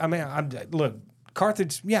 I'm not. I mean, look,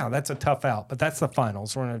 Carthage, yeah, that's a tough out, but that's the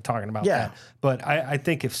finals. We're not talking about that. But I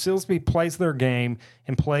think if Silsby plays their game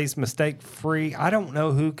and plays mistake-free, I don't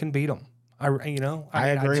know who can beat them. I agree,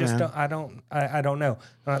 I don't know.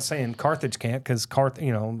 I'm not saying Carthage can't, because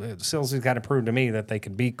Silsby's got to prove to me that they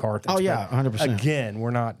can beat Carthage. Oh, yeah, 100%. Again,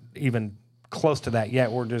 we're not even close to that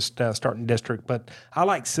yet. We're just starting district. But I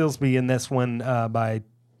like Silsby in this one by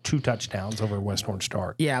 2 touchdowns over West Orange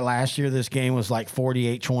Stark. Yeah, last year this game was like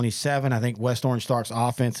 48-27. I think West Orange Stark's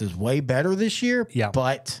offense is way better this year. Yeah.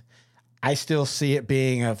 But I still see it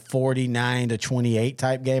being a 49-28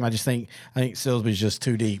 type game. I think Silsby's just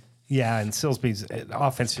too deep. Yeah, and Silsby's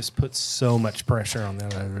offense just puts so much pressure on the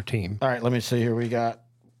other team. All right, let me see here. We got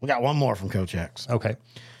one more from Coach X. Okay.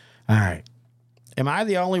 All right. Am I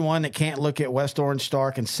the only one that can't look at West Orange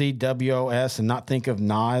Stark and see WOS and not think of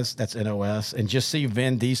NOS, that's NOS, and just see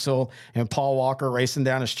Vin Diesel and Paul Walker racing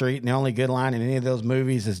down the street, and the only good line in any of those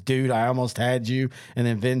movies is, "Dude, I almost had you," and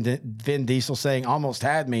then Vin Diesel saying, "Almost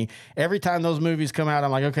had me." Every time those movies come out,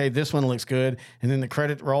 I'm like, okay, this one looks good, and then the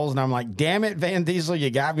credit rolls, and I'm like, damn it, Vin Diesel, you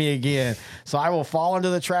got me again. So I will fall into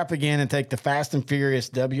the trap again and take the Fast and Furious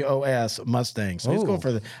WOS Mustang. So he's going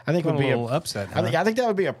for the, I think would be a little upset. Huh? I think that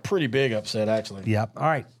would be a pretty big upset, actually. Yep. All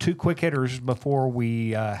right, 2 quick hitters before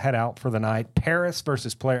we head out for the night. Paris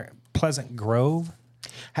versus Pleasant Grove.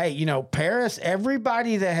 Hey, Paris,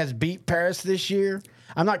 everybody that has beat Paris this year,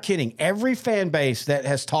 I'm not kidding, every fan base that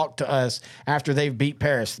has talked to us after they've beat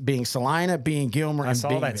Paris, being Salina, being Gilmer, I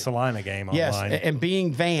saw that Salina game online. Yes, and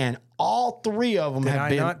being Van, all 3 of them have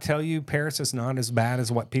been. Did I not tell you Paris is not as bad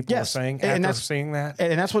as what people are saying after seeing that?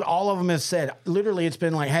 And that's what all of them have said. Literally, it's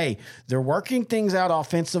been like, hey, they're working things out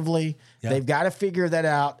offensively. Yep. They've got to figure that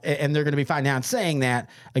out, and they're going to be fine. Now, in saying that,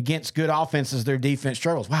 against good offenses, their defense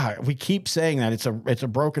struggles. Wow, we keep saying that. It's a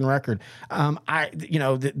broken record.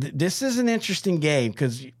 This is an interesting game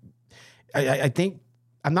because I think.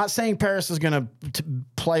 I'm not saying Paris is going to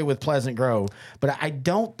play with Pleasant Grove, but I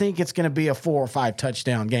don't think it's going to be a 4 or 5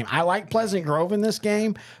 touchdown game. I like Pleasant Grove in this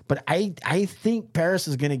game, but I think Paris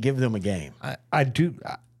is going to give them a game. I do.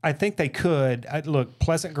 I think they could. Look,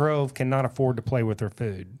 Pleasant Grove cannot afford to play with their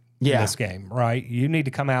food in this game, right? You need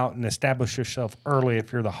to come out and establish yourself early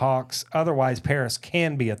if you're the Hawks. Otherwise, Paris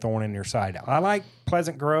can be a thorn in your side. I like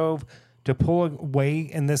Pleasant Grove to pull away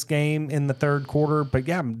in this game in the 3rd quarter. But,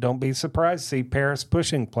 yeah, don't be surprised to see Paris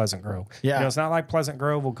pushing Pleasant Grove. Yeah. It's not like Pleasant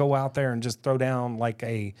Grove will go out there and just throw down like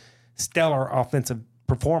a stellar offensive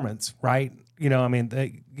performance, right? They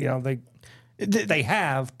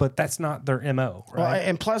have, but that's not their MO, right? Well,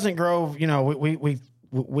 and Pleasant Grove, we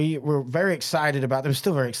we were very excited about them.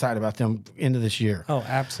 Still very excited about them into this year. Oh,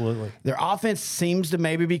 absolutely. Their offense seems to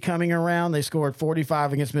maybe be coming around. They scored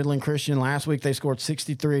 45 against Midland Christian last week. They scored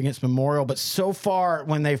 63 against Memorial. But so far,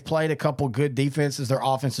 when they've played a couple good defenses, their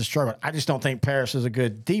offense has struggled. I just don't think Paris is a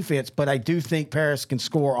good defense, but I do think Paris can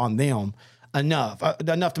score on them enough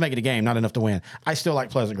to make it a game, not enough to win. I still like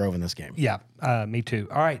Pleasant Grove in this game. Yeah, me too.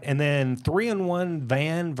 All right, and then 3-1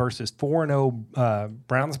 Van versus 4-0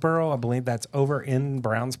 Brownsboro. I believe that's over in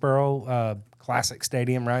Brownsboro Classic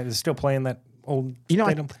Stadium, right? Is it still playing that old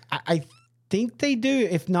stadium? I think they do.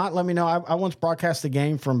 If not, let me know. I once broadcast the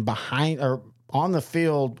game from behind or on the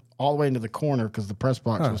field all the way into the corner because the press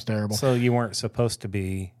box was terrible. So you weren't supposed to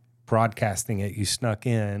be broadcasting it. You snuck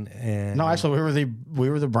in, and no, actually we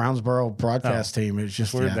were the Brownsboro broadcast team. It's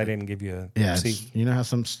just weird they didn't give you a seat. You know how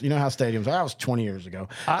stadiums. That was 20 years ago.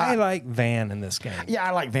 I like Van in this game. Yeah,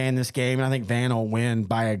 I like Van this game, and I think Van will win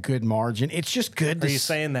by a good margin. It's just good. Are you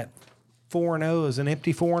saying that 4-0 is an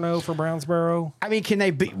empty 4-0 for Brownsboro? I mean, can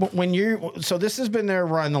they be when you? So this has been their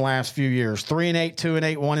run the last few years: 3-8,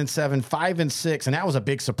 2-8, 1-7, 5-6, and that was a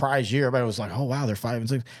big surprise year. Everybody was like, "Oh wow, they're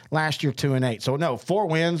 5-6." Last year, 2-8. So no, 4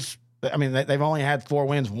 wins. I mean, they've only had 4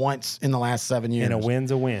 wins once in the last 7 years. And a win's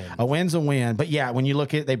a win. A win's a win. But yeah, when you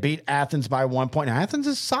look at it, they beat Athens by 1 point. Now, Athens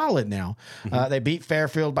is solid now. They beat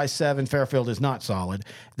Fairfield by 7. Fairfield is not solid.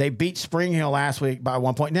 They beat Spring Hill last week by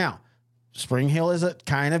 1 point. Now, Spring Hill is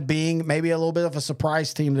kind of being maybe a little bit of a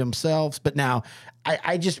surprise team themselves. But now,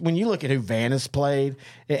 I just, when you look at who Van has played,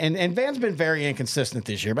 and Van's been very inconsistent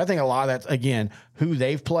this year, but I think a lot of that's, again, who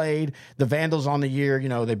they've played. The Vandals on the year,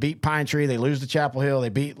 they beat Pine Tree, they lose to Chapel Hill, they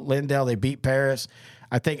beat Lindale, they beat Paris.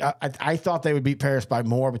 I think I thought they would beat Paris by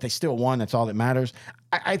more, but they still won. That's all that matters.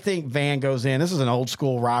 I think Van goes in. This is an old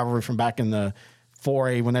school rivalry from back in the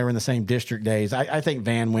 4A when they were in the same district days. I think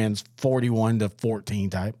Van wins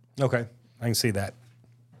 41-14 type. Okay, I can see that.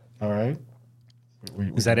 All right.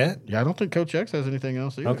 Is that it? Yeah, I don't think Coach X has anything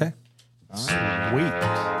else either. Okay. Sweet.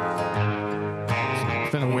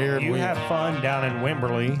 It's been a weird You week. have fun down in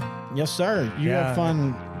Wimberley. Yes, sir. You have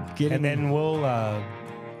fun getting... And then we'll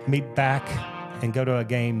meet back and go to a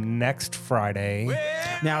game next Friday.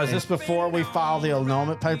 Now, is this before we file the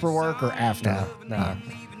annulment paperwork or after? No. I'm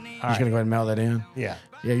just going to go ahead and mail that in? Yeah.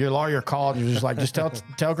 Yeah, your lawyer called and you're just like, just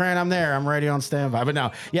tell Grant I'm there. I'm ready on standby. But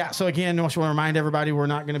no, yeah. So again, I just want to remind everybody we're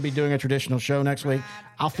not going to be doing a traditional show next week.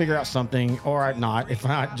 I'll figure out something, or not. If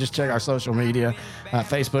not, just check our social media,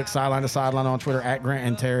 Facebook, Sideline to Sideline, on Twitter @Grant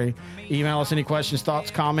and Terry. Email us any questions,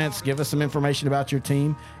 thoughts, comments. Give us some information about your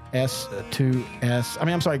team. Grant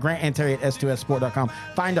and Terry at S2SSport.com.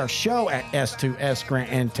 Find our show at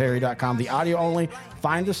S2SGrantandTerry.com. The audio only.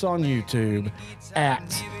 Find us on YouTube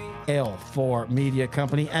at L4 Media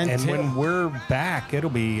Company. And when we're back,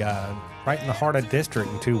 it'll be right in the heart of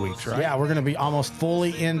district in 2 weeks, right? Yeah, we're going to be almost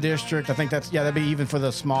fully in district. I think that'd be even for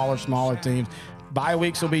the smaller teams. Bye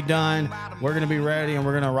weeks will be done. We're going to be ready, and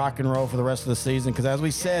we're going to rock and roll for the rest of the season because, as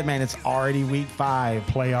we said, man, it's already week 5.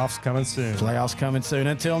 Playoffs coming soon.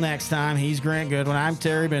 Until next time, he's Grant Goodwin. I'm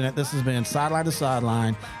Terry Bennett. This has been Sideline to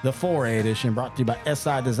Sideline, the 4A edition, brought to you by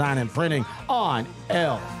SI Design and Printing on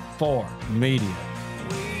L4 Media.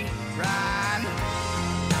 Ride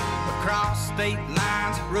across state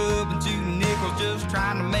lines, rubbing 2 nickels, just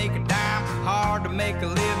trying to make a dime. Hard to make a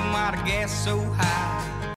living while the gas is so high.